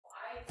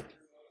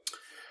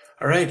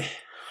All right,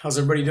 how's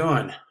everybody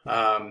doing?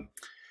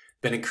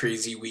 Been a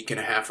crazy week and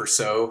a half or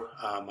so.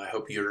 I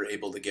hope you're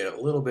able to get a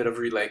little bit of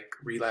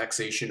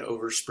relaxation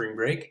over spring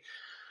break.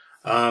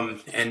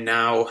 And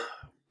now,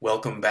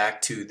 welcome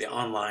back to the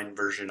online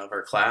version of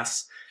our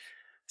class.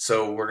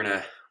 So we're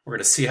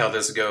gonna see how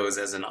this goes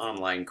as an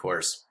online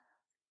course.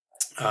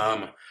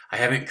 I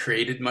haven't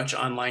created much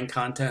online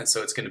content,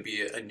 so it's going to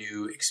be a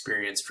new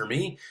experience for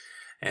me,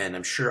 and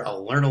I'm sure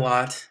I'll learn a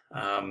lot.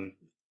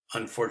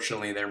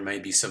 Unfortunately, there may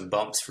be some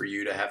bumps for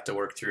you to have to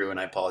work through, and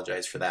I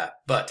apologize for that.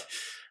 But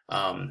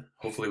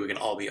hopefully we can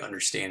all be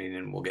understanding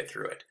and we'll get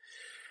through it.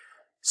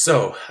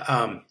 So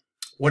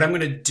what I'm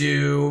going to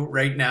do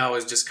right now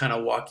is just kind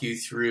of walk you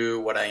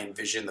through what I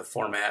envision the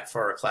format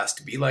for our class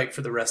to be like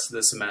for the rest of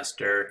the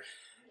semester,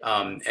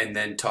 and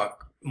then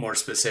talk more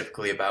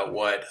specifically about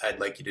what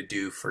I'd like you to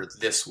do for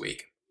this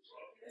week.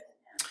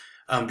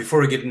 Before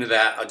we get into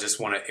that, I just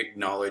want to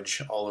acknowledge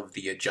all of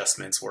the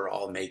adjustments we're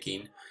all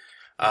making.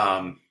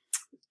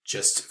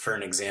 Just for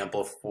an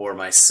example for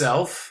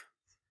myself,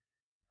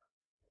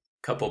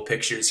 a couple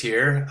pictures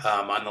here.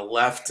 On the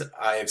left,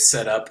 I've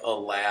set up a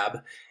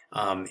lab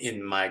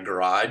in my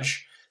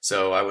garage.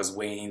 So I was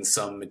weighing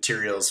some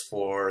materials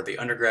for the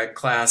undergrad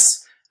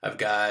class. I've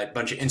got a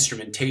bunch of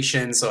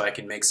instrumentation so I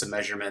can make some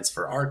measurements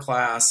for our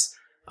class.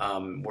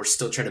 We're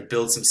still trying to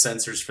build some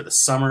sensors for the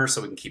summer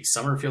so we can keep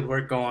summer field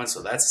work going.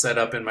 So that's set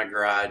up in my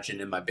garage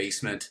and in my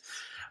basement.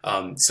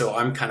 So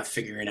I'm kind of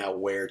figuring out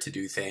where to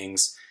do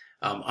things.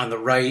 On the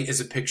right is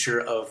a picture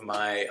of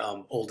my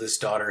oldest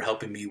daughter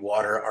helping me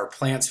water our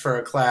plants for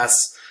our class.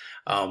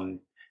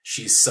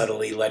 She's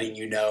subtly letting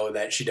you know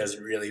that she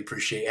doesn't really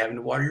appreciate having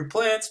to water your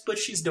plants, but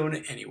she's doing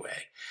it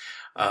anyway.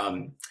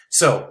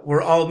 So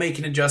we're all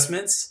making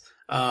adjustments.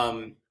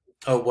 Oh,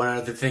 one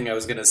other thing I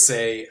was going to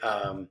say,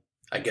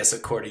 I guess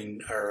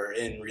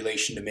in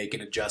relation to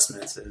making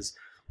adjustments is,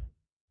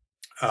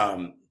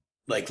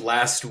 like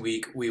last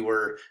week, we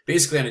were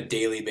basically on a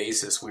daily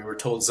basis, we were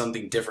told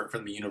something different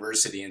from the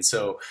university. And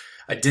so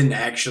I didn't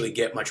actually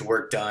get much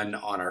work done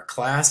on our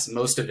class.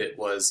 Most of it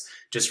was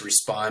just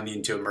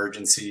responding to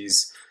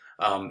emergencies.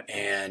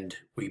 And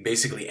we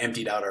basically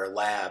emptied out our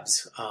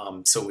labs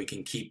so we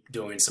can keep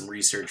doing some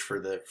research for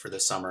the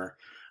summer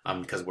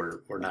because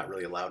we're not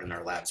really allowed in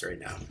our labs right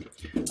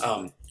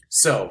now.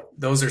 So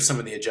those are some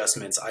of the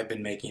adjustments I've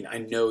been making. I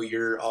know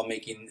you're all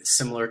making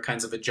similar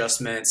kinds of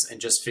adjustments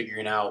and just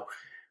figuring out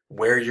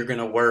where you're going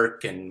to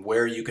work and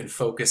where you can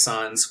focus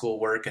on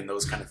schoolwork and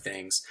those kind of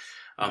things.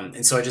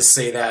 And so I just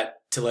say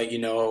that to let you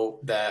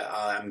know that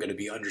I'm going to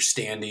be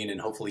understanding,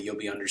 and hopefully you'll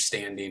be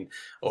understanding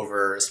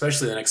over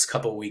especially the next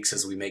couple of weeks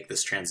as we make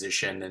this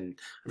transition. And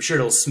I'm sure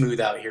it'll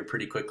smooth out here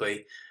pretty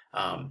quickly.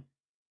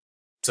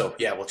 So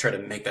yeah, we'll try to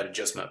make that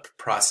adjustment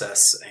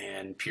process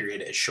and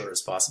period as short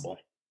as possible.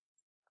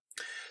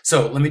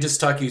 So let me just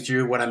talk you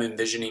through what I'm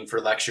envisioning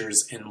for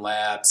lectures in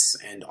labs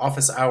and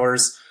office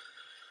hours.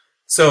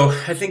 So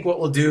I think what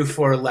we'll do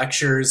for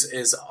lectures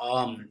is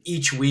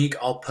each week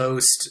I'll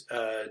post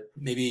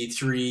maybe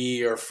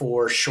 3 or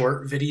 4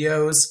 short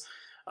videos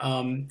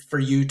for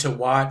you to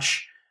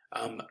watch.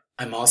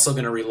 I'm also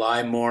going to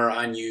rely more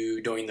on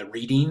you doing the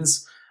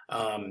readings.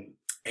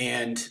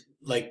 And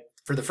like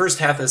for the first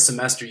half of the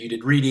semester, you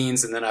did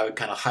readings, and then I would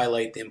kind of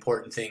highlight the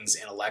important things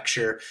in a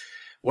lecture.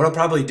 What I'll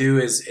probably do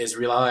is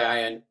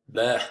rely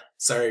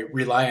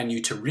on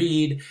you to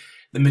read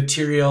the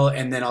material,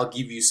 and then I'll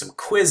give you some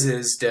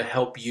quizzes to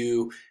help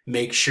you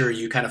make sure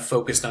you kind of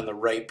focused on the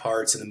right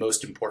parts and the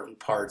most important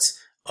parts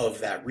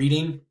of that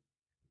reading.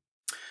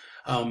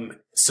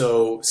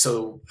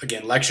 So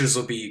again, lectures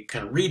will be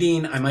kind of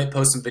reading. I might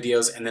post some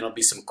videos, and then there'll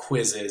be some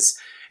quizzes.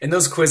 And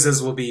those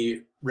quizzes will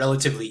be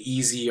relatively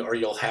easy, or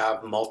you'll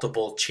have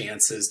multiple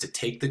chances to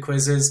take the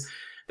quizzes.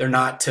 They're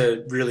not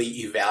to really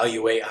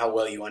evaluate how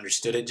well you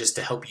understood it, just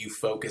to help you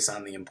focus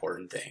on the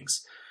important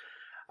things.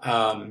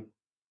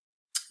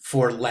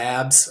 For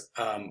labs,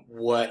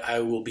 what I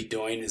will be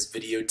doing is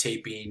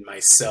videotaping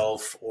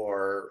myself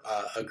or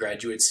a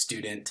graduate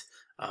student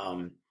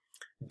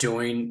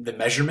doing the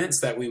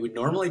measurements that we would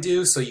normally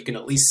do, so you can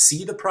at least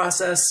see the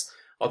process,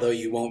 although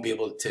you won't be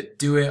able to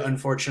do it,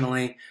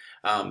 unfortunately.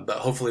 But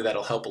hopefully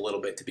that'll help a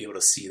little bit to be able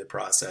to see the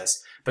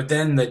process. But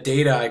then the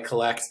data I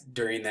collect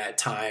during that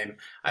time,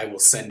 I will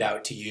send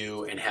out to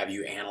you and have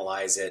you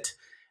analyze it.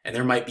 And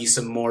there might be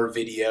some more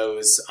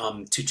videos,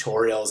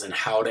 tutorials on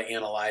how to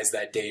analyze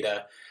that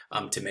data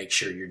to make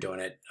sure you're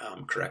doing it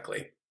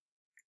correctly.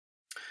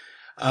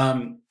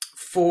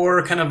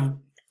 For kind of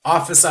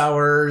office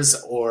hours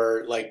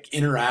or like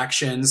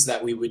interactions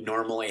that we would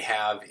normally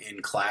have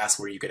in class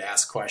where you could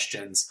ask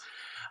questions,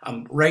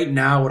 right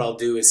now what I'll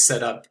do is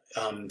set up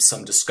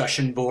some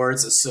discussion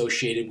boards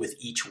associated with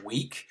each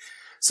week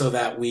so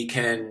that we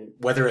can,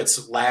 whether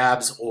it's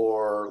labs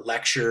or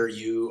lecture,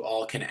 you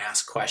all can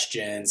ask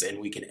questions and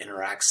we can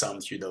interact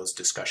some through those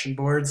discussion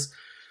boards.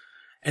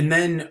 And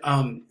then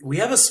we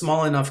have a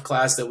small enough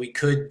class that we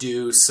could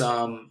do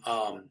some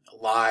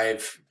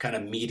live kind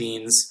of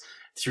meetings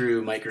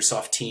through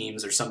Microsoft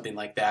Teams or something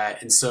like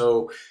that. And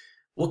so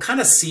we'll kind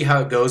of see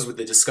how it goes with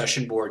the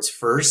discussion boards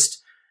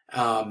first.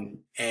 And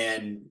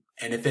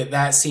if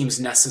that seems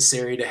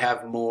necessary to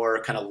have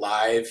more kind of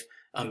live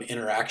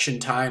interaction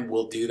time,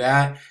 we'll do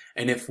that.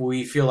 And if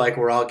we feel like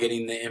we're all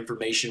getting the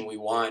information we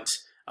want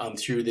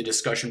through the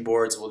discussion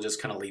boards, we'll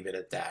just kind of leave it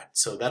at that.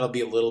 So that'll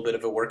be a little bit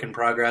of a work in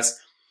progress.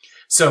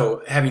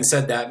 So having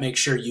said that, make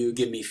sure you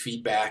give me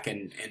feedback,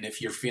 and if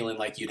you're feeling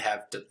like you'd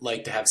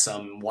like to have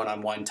some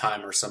one-on-one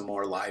time or some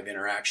more live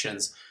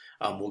interactions,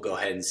 we'll go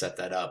ahead and set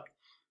that up.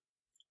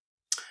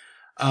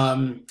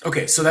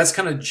 Okay, so that's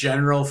kind of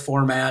general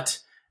format.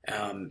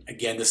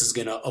 Again, this is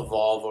going to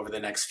evolve over the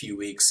next few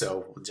weeks,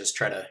 so we'll just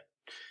try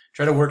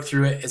to work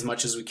through it as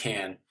much as we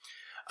can.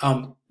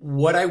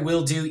 What I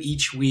will do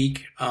each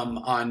week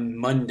on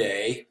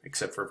Monday,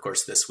 except for of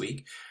course this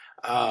week,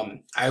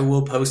 I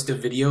will post a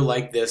video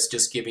like this,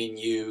 just giving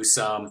you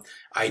some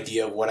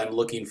idea of what I'm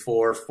looking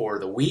for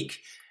the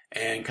week,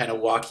 and kind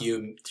of walk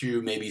you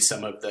through maybe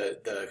some of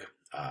the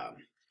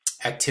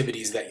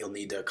activities that you'll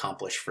need to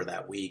accomplish for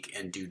that week,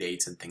 and due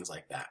dates and things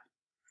like that.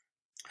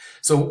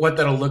 So what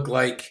that'll look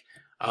like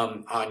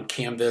on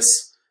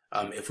Canvas,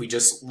 if we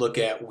just look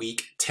at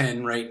week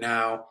 10 right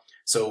now.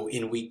 So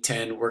in week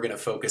 10, we're going to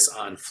focus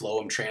on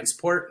phloem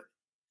transport.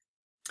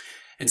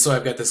 And so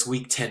I've got this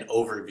week 10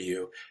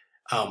 overview.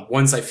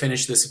 Once I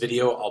finish this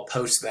video, I'll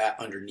post that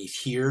underneath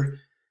here.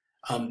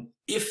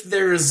 If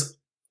there's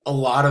a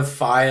lot of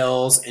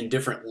files and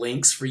different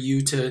links for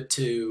you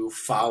to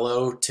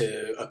follow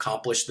to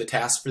accomplish the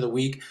task for the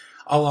week,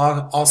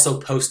 I'll also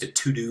post a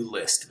to-do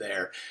list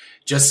there,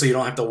 just so you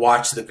don't have to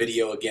watch the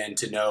video again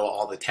to know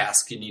all the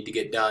tasks you need to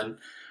get done.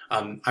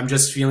 I'm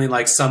just feeling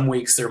like some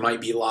weeks there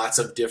might be lots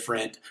of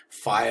different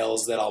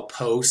files that I'll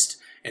post,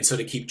 and so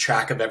to keep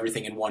track of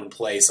everything in one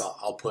place,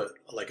 I'll put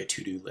like a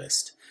to-do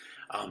list.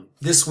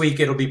 This week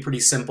it'll be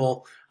pretty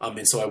simple,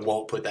 and so I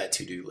won't put that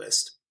to-do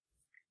list.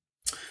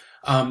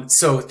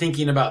 So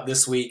thinking about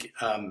this week,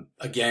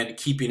 again,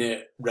 keeping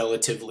it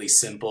relatively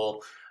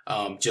simple,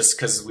 just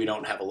because we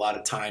don't have a lot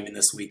of time in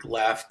this week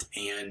left,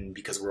 and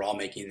because we're all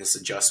making this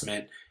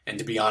adjustment. And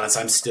to be honest,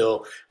 I'm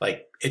still,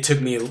 like, it took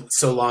me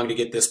so long to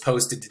get this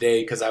posted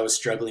today because I was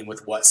struggling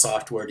with what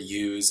software to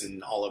use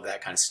and all of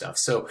that kind of stuff.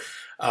 So,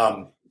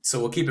 so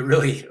we'll keep it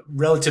really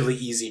relatively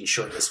easy and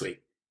short this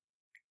week.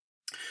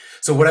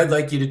 So what I'd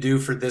like you to do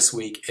for this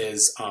week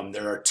is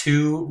there are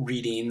 2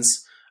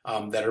 readings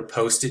that are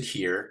posted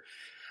here.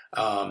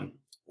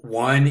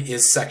 One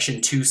is section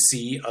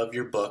 2C of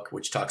your book,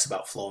 which talks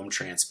about phloem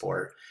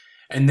transport.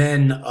 And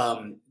then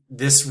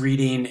this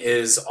reading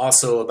is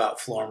also about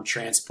phloem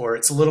transport.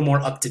 It's a little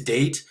more up to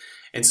date.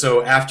 And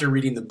so after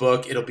reading the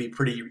book, it'll be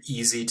pretty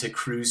easy to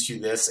cruise through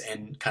this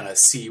and kind of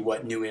see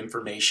what new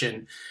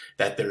information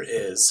that there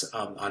is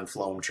on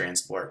phloem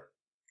transport.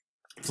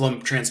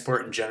 Phloem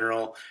transport in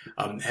general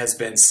has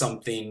been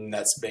something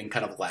that's been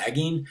kind of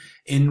lagging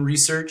in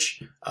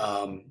research.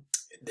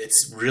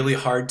 It's really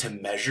hard to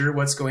measure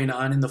what's going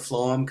on in the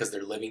phloem because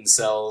they're living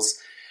cells.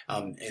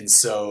 And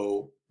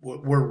so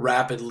we're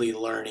rapidly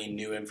learning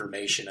new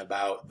information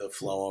about the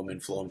phloem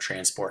and phloem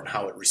transport and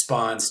how it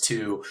responds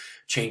to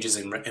changes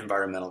in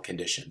environmental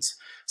conditions.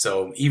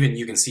 So even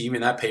you can see even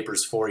that paper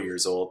is 4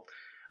 years old.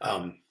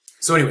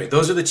 So anyway,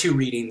 those are the 2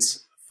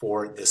 readings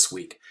for this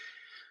week.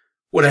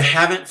 What I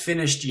haven't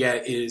finished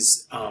yet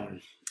is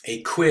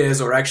a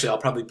quiz, or actually I'll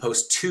probably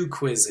post 2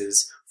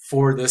 quizzes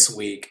for this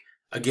week.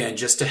 Again,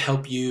 just to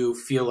help you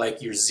feel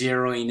like you're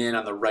zeroing in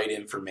on the right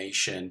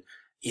information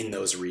in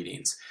those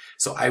readings.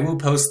 So I will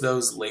post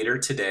those later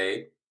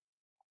today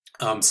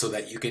so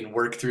that you can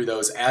work through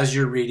those as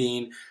you're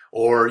reading,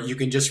 or you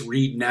can just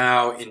read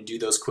now and do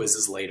those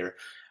quizzes later.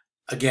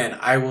 Again,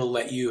 I will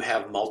let you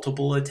have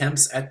multiple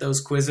attempts at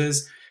those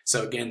quizzes.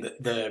 So again,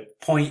 the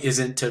point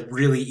isn't to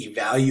really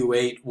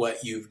evaluate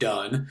what you've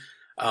done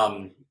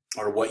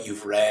or what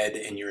you've read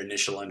and your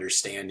initial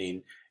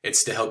understanding.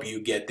 It's to help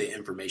you get the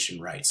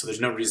information right. So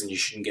there's no reason you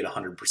shouldn't get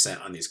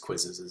 100% on these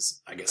quizzes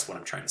is, I guess, what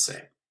I'm trying to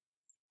say.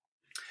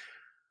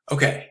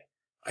 Okay,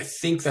 I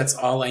think that's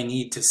all I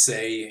need to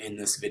say in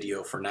this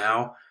video for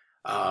now.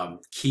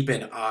 Keep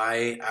an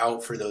eye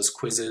out for those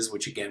quizzes,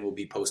 which again will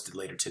be posted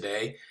later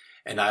today.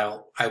 And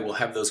I will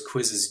have those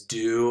quizzes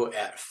due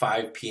at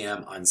 5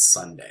 p.m. on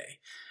Sunday.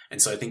 And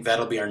so I think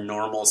that'll be our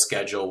normal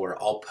schedule where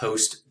I'll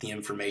post the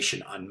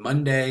information on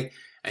Monday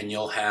and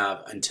you'll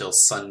have until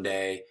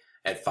Sunday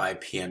at 5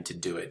 p.m. to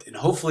do it. And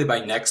hopefully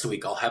by next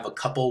week, I'll have a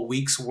couple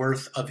weeks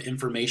worth of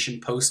information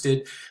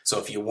posted. So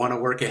if you want to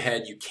work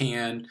ahead, you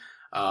can.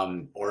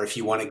 Or if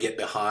you want to get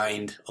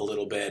behind a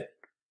little bit,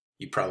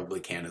 you probably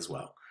can as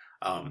well.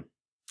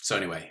 So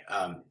anyway,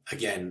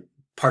 again,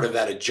 part of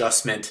that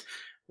adjustment,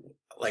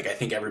 like I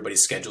think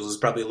everybody's schedule is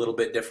probably a little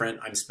bit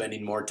different. I'm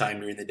spending more time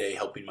during the day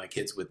helping my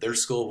kids with their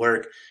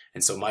schoolwork.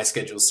 And so my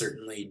schedule is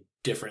certainly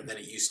different than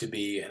it used to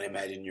be. And I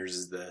imagine yours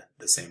is the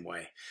same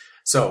way.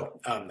 So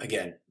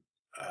again,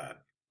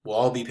 we'll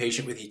all be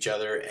patient with each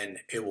other and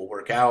it will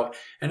work out.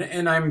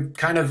 And I'm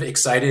kind of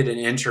excited and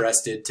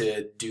interested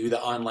to do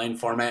the online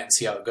format and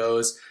see how it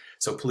goes.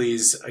 So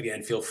please,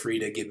 again, feel free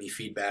to give me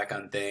feedback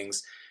on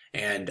things.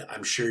 And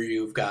I'm sure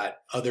you've got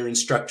other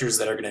instructors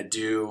that are going to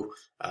do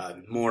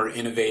more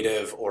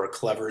innovative or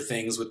clever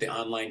things with the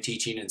online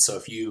teaching. And so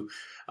if you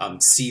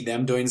see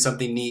them doing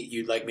something neat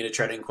you'd like me to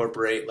try to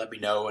incorporate, let me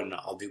know and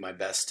I'll do my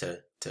best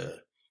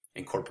to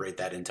incorporate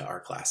that into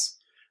our class.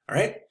 All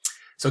right.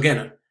 So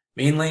again,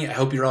 mainly, I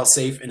hope you're all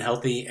safe and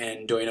healthy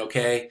and doing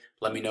okay.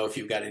 Let me know if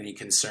you've got any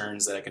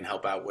concerns that I can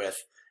help out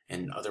with.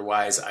 And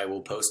otherwise, I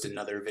will post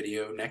another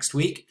video next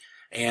week.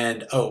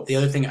 And oh, the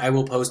other thing, I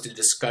will post a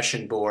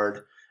discussion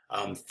board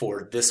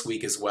for this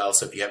week as well.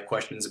 So if you have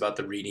questions about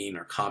the reading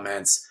or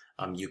comments,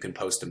 you can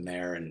post them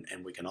there and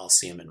we can all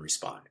see them and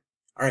respond.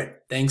 All right,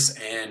 thanks,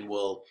 and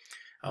we'll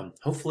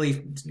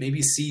hopefully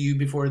maybe see you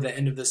before the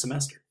end of the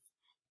semester.